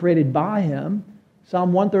you were created by Him.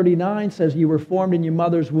 Psalm 139 says you were formed in your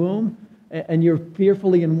mother's womb and you're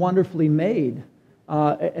fearfully and wonderfully made.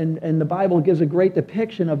 And the Bible gives a great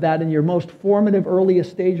depiction of that in your most formative,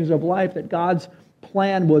 earliest stages of life, that God's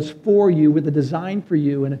plan was for you, with a design for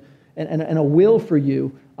you and a will for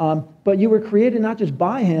you. But you were created not just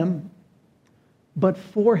by Him, but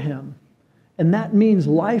for Him. And that means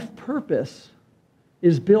life purpose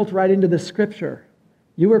is built right into the Scripture.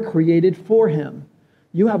 You were created for Him.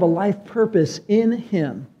 You have a life purpose in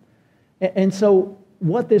Him. And so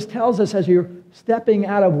what this tells us as you're stepping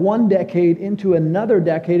out of one decade into another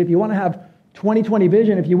decade, if you want to have 2020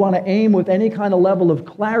 vision, if you want to aim with any kind of level of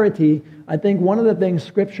clarity, I think one of the things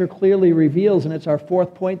Scripture clearly reveals, and it's our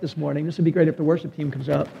fourth point this morning. This would be great if the worship team comes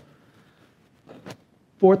up.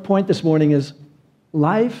 Fourth point this morning is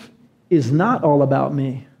life is not all about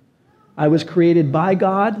me. I was created by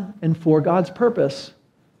God and for God's purpose.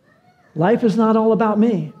 Life is not all about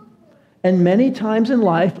me. And many times in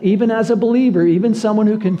life, even as a believer, even someone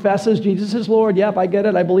who confesses Jesus is Lord, yep, I get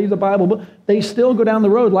it, I believe the Bible, but they still go down the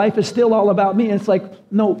road. Life is still all about me. And it's like,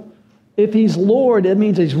 no, if He's Lord, it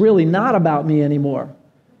means He's really not about me anymore.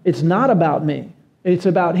 It's not about me. It's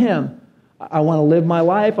about Him. I want to live my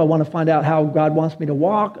life. I want to find out how God wants me to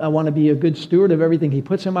walk. I want to be a good steward of everything He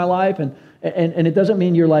puts in my life. And it doesn't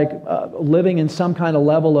mean you're living in some kind of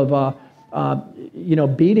level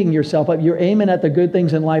of beating yourself up. You're aiming at the good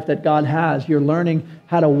things in life that God has. You're learning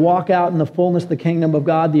how to walk out in the fullness of the kingdom of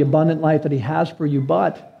God, the abundant life that He has for you.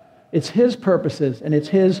 But it's His purposes and it's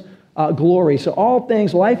His glory. So all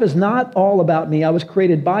things, life is not all about me. I was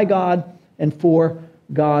created by God and for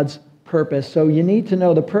God's purpose. So you need to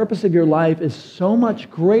know the purpose of your life is so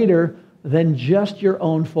much greater than just your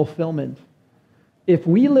own fulfillment. If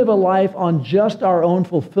we live a life on just our own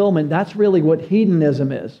fulfillment, that's really what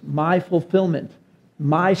hedonism is. My fulfillment,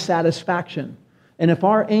 my satisfaction. And if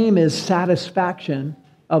our aim is satisfaction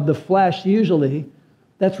of the flesh, usually,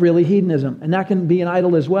 that's really hedonism. And that can be an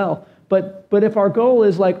idol as well. But if our goal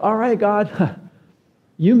is like, all right, God,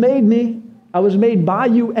 you made me. I was made by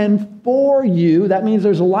you and for you. That means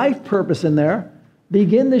there's a life purpose in there.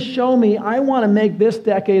 Begin to show me, I want to make this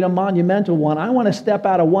decade a monumental one. I want to step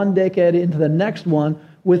out of one decade into the next one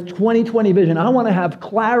with 2020 vision. I want to have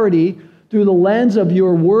clarity through the lens of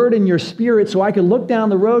your word and your spirit so I can look down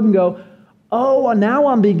the road and go, oh, now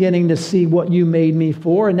I'm beginning to see what you made me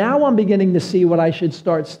for. And now I'm beginning to see what I should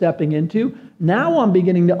start stepping into. Now I'm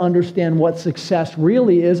beginning to understand what success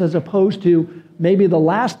really is as opposed to maybe the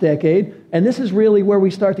last decade. And this is really where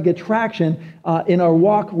we start to get traction in our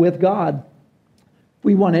walk with God. If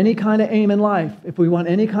we want any kind of aim in life, if we want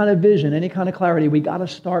any kind of vision, any kind of clarity, we got to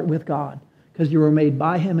start with God because you were made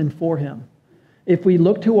by Him and for Him. If we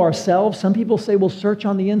look to ourselves, some people say, well, search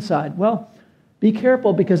on the inside. Well, be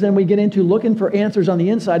careful because then we get into looking for answers on the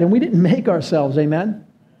inside and we didn't make ourselves, amen?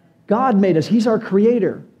 God made us. He's our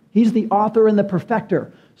creator. He's the author and the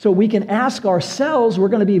perfecter. So we can ask ourselves, we're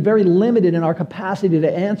going to be very limited in our capacity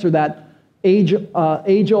to answer that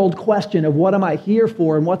age-old question of what am I here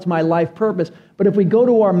for and what's my life purpose. But if we go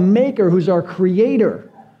to our Maker, who's our Creator,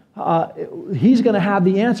 He's going to have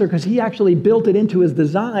the answer because he actually built it into his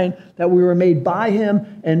design that we were made by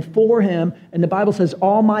him and for him. And the Bible says,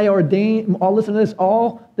 all listen to this,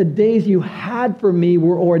 all the days you had for me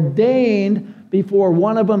were ordained before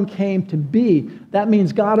one of them came to be. That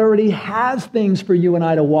means God already has things for you and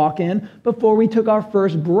I to walk in before we took our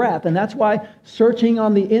first breath. And that's why searching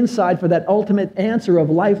on the inside for that ultimate answer of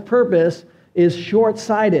life purpose is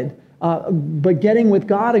short-sighted. But getting with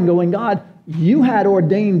God and going, God, you had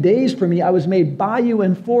ordained days for me. I was made by you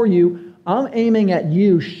and for you. I'm aiming at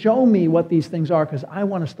you. Show me what these things are because I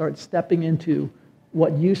want to start stepping into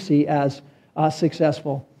what you see as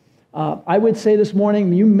successful. I would say this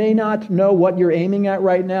morning, you may not know what you're aiming at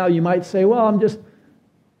right now. You might say, well,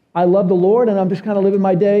 I love the Lord and I'm just kind of living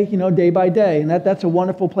my day, day by day. And that's a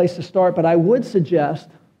wonderful place to start. But I would suggest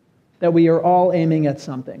that we are all aiming at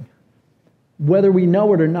something. Whether we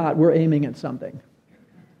know it or not, we're aiming at something.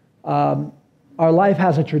 Our life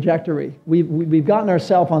has a trajectory. We've gotten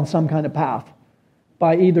ourselves on some kind of path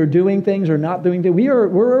by either doing things or not doing things.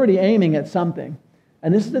 We're already aiming at something.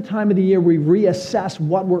 And this is the time of the year we reassess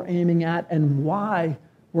what we're aiming at and why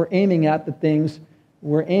we're aiming at the things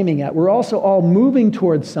we're aiming at. We're also all moving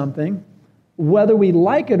towards something. Whether we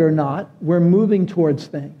like it or not, we're moving towards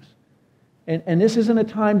things. And this isn't a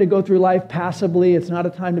time to go through life passively. It's not a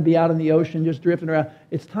time to be out in the ocean just drifting around.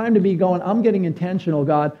 It's time to be going, I'm getting intentional,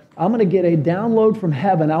 God. I'm going to get a download from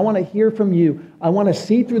heaven. I want to hear from you. I want to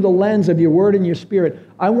see through the lens of your word and your spirit.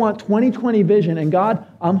 I want 2020 vision. And God,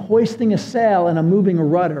 I'm hoisting a sail and I'm moving a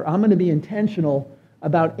rudder. I'm going to be intentional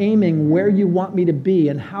about aiming where you want me to be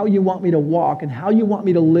and how you want me to walk and how you want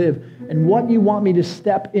me to live and what you want me to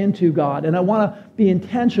step into, God. And I want to be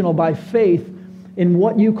intentional by faith in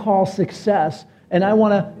what you call success. And I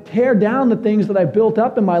want to tear down the things that I've built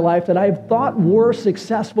up in my life that I've thought were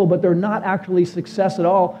successful, but they're not actually success at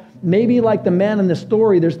all. Maybe like the man in the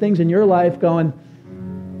story, there's things in your life going,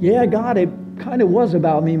 yeah, God, it kind of was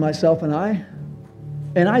about me, myself, and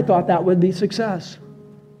I thought that would be success.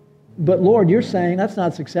 But Lord, you're saying that's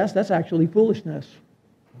not success, that's actually foolishness.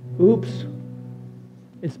 Oops.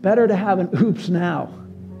 It's better to have an oops now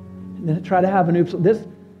than to try to have an oops.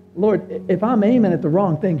 Lord, if I'm aiming at the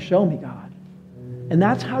wrong thing, show me, God. And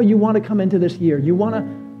that's how you want to come into this year. You want to,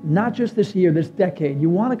 not just this year, this decade, you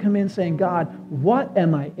want to come in saying, God, what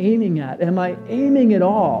am I aiming at? Am I aiming at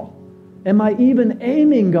all? Am I even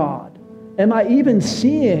aiming, God? Am I even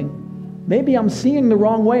seeing? Maybe I'm seeing the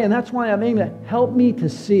wrong way, and that's why I'm aiming at. Help me to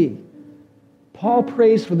see. Paul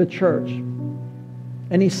prays for the church,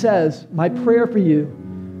 and he says, my prayer for you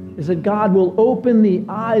is that God will open the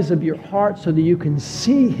eyes of your heart so that you can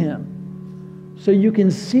see him, so you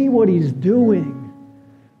can see what he's doing.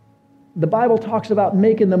 The Bible talks about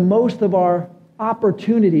making the most of our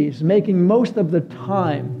opportunities, making most of the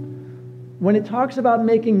time. When it talks about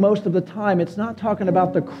making most of the time, it's not talking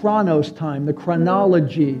about the chronos time, the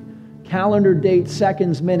chronology, calendar date,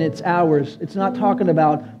 seconds, minutes, hours. It's not talking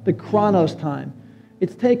about the chronos time.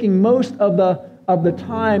 It's taking most of the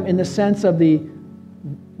time in the sense of the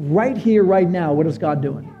right here, right now. What is God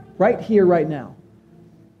doing? Right here, right now.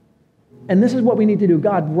 And this is what we need to do.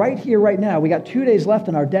 God, right here, right now. We got 2 days left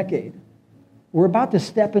in our decade. We're about to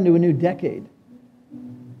step into a new decade.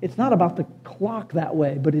 It's not about the clock that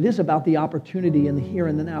way, but it is about the opportunity in the here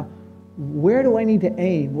and the now. Where do I need to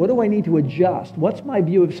aim? What do I need to adjust? What's my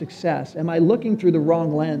view of success? Am I looking through the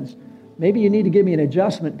wrong lens? Maybe you need to give me an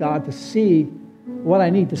adjustment, God, to see what I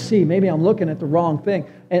need to see. Maybe I'm looking at the wrong thing.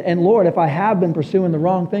 And Lord, if I have been pursuing the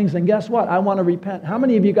wrong things, then guess what? I want to repent. How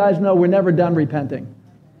many of you guys know we're never done repenting?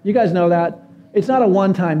 You guys know that? It's not a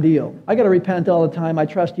one-time deal. I got to repent all the time. I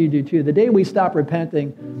trust you do too. The day we stop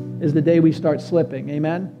repenting is the day we start slipping.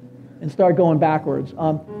 Amen? And start going backwards.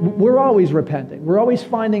 We're always repenting. We're always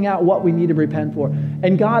finding out what we need to repent for.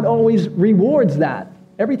 And God always rewards that.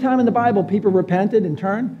 Every time in the Bible people repented and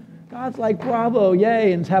turned, God's like, bravo,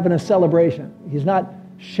 yay, and is having a celebration. He's not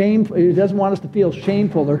shameful. He doesn't want us to feel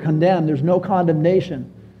shameful or condemned. There's no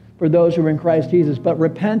condemnation for those who are in Christ Jesus. But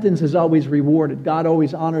repentance is always rewarded. God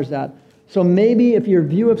always honors that. So maybe if your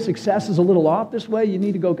view of success is a little off this way, you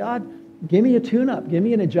need to go, God, give me a tune-up. Give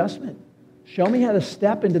me an adjustment. Show me how to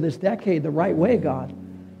step into this decade the right way, God.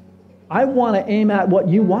 I want to aim at what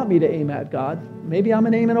you want me to aim at, God. Maybe I'm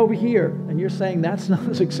aiming over here, and you're saying that's not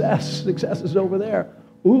a success. Success is over there.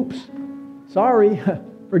 Oops. Sorry.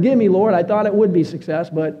 Forgive me, Lord. I thought it would be success,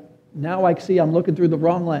 but now I see I'm looking through the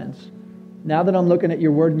wrong lens. Now that I'm looking at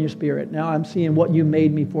your word and your spirit, now I'm seeing what you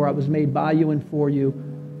made me for. I was made by you and for you.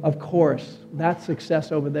 Of course, that's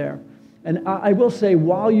success over there. And I will say,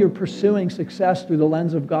 while you're pursuing success through the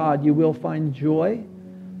lens of God, you will find joy.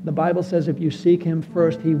 The Bible says if you seek him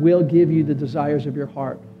first, he will give you the desires of your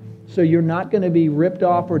heart. So you're not going to be ripped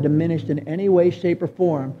off or diminished in any way, shape, or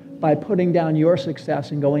form by putting down your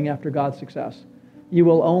success and going after God's success. You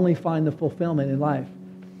will only find the fulfillment in life.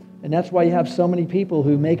 And that's why you have so many people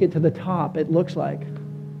who make it to the top, it looks like,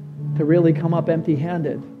 to really come up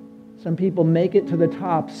empty-handed. Some people make it to the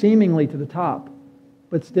top, seemingly to the top,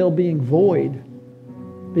 but still being void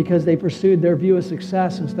because they pursued their view of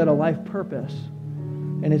success instead of life purpose.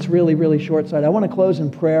 And it's really, really short-sighted. I want to close in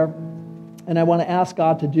prayer, and I want to ask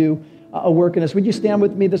God to do a work in us. Would you stand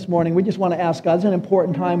with me this morning? We just want to ask God. It's an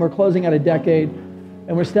important time. We're closing out a decade,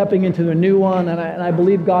 and we're stepping into a new one, and I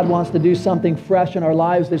believe God wants to do something fresh in our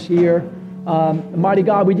lives this year. Mighty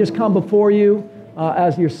God, we just come before you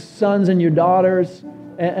as your sons and your daughters,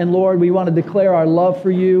 and Lord, we want to declare our love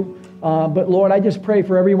for you. But Lord, I just pray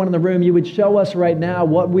for everyone in the room, you would show us right now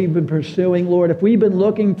what we've been pursuing. Lord, if we've been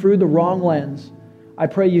looking through the wrong lens, I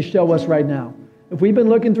pray you show us right now. If we've been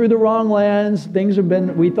looking through the wrong lens, things have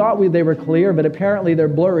been, we thought they were clear, but apparently they're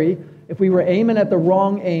blurry. If we were aiming at the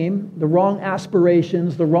wrong aim, the wrong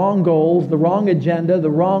aspirations, the wrong goals, the wrong agenda, the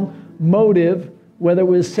wrong motive, whether it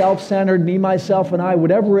was self-centered, me, myself, and I,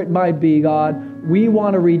 whatever it might be, God, we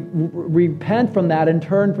want to repent from that and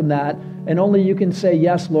turn from that. And only you can say,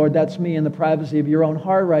 yes, Lord, that's me in the privacy of your own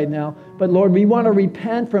heart right now. But Lord, we want to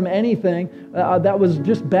repent from anything that was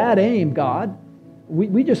just bad aim, God.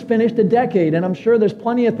 We just finished a decade, and I'm sure there's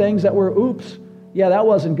plenty of things that were, oops, yeah, that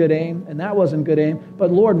wasn't good aim, and that wasn't good aim.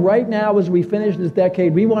 But Lord, right now as we finish this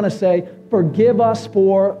decade, we want to say, forgive us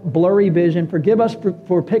for blurry vision. Forgive us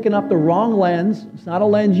for picking up the wrong lens. It's not a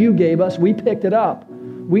lens you gave us. We picked it up.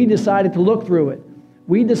 We decided to look through it.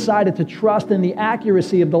 We decided to trust in the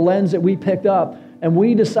accuracy of the lens that we picked up, and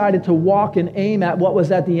we decided to walk and aim at what was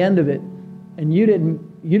at the end of it. And you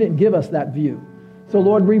didn't give us that view. So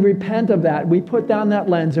Lord, we repent of that. We put down that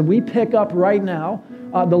lens, and we pick up right now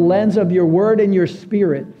the lens of your word and your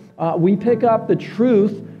spirit. We pick up the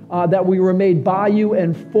truth that we were made by you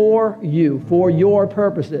and for you, for your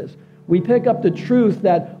purposes. We pick up the truth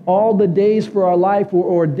that all the days for our life were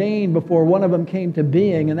ordained before one of them came to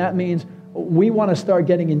being, and that means we want to start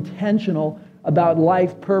getting intentional about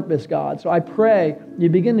life purpose, God. So I pray you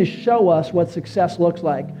begin to show us what success looks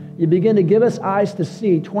like. You begin to give us eyes to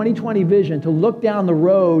see, 2020 vision, to look down the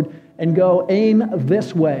road and go, aim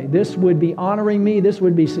this way. This would be honoring me. This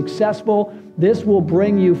would be successful. This will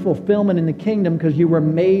bring you fulfillment in the kingdom because you were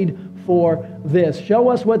made for this. Show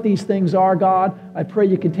us what these things are, God. I pray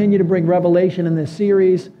you continue to bring revelation in this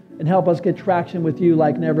series and help us get traction with you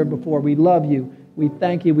like never before. We love you. We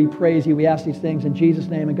thank you. We praise you. We ask these things in Jesus'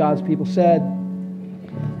 name, and God's people said,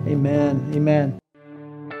 amen. Amen.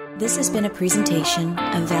 This has been a presentation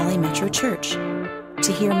of Valley Metro Church.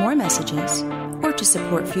 To hear more messages or to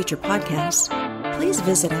support future podcasts, please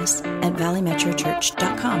visit us at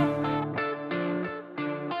valleymetrochurch.com.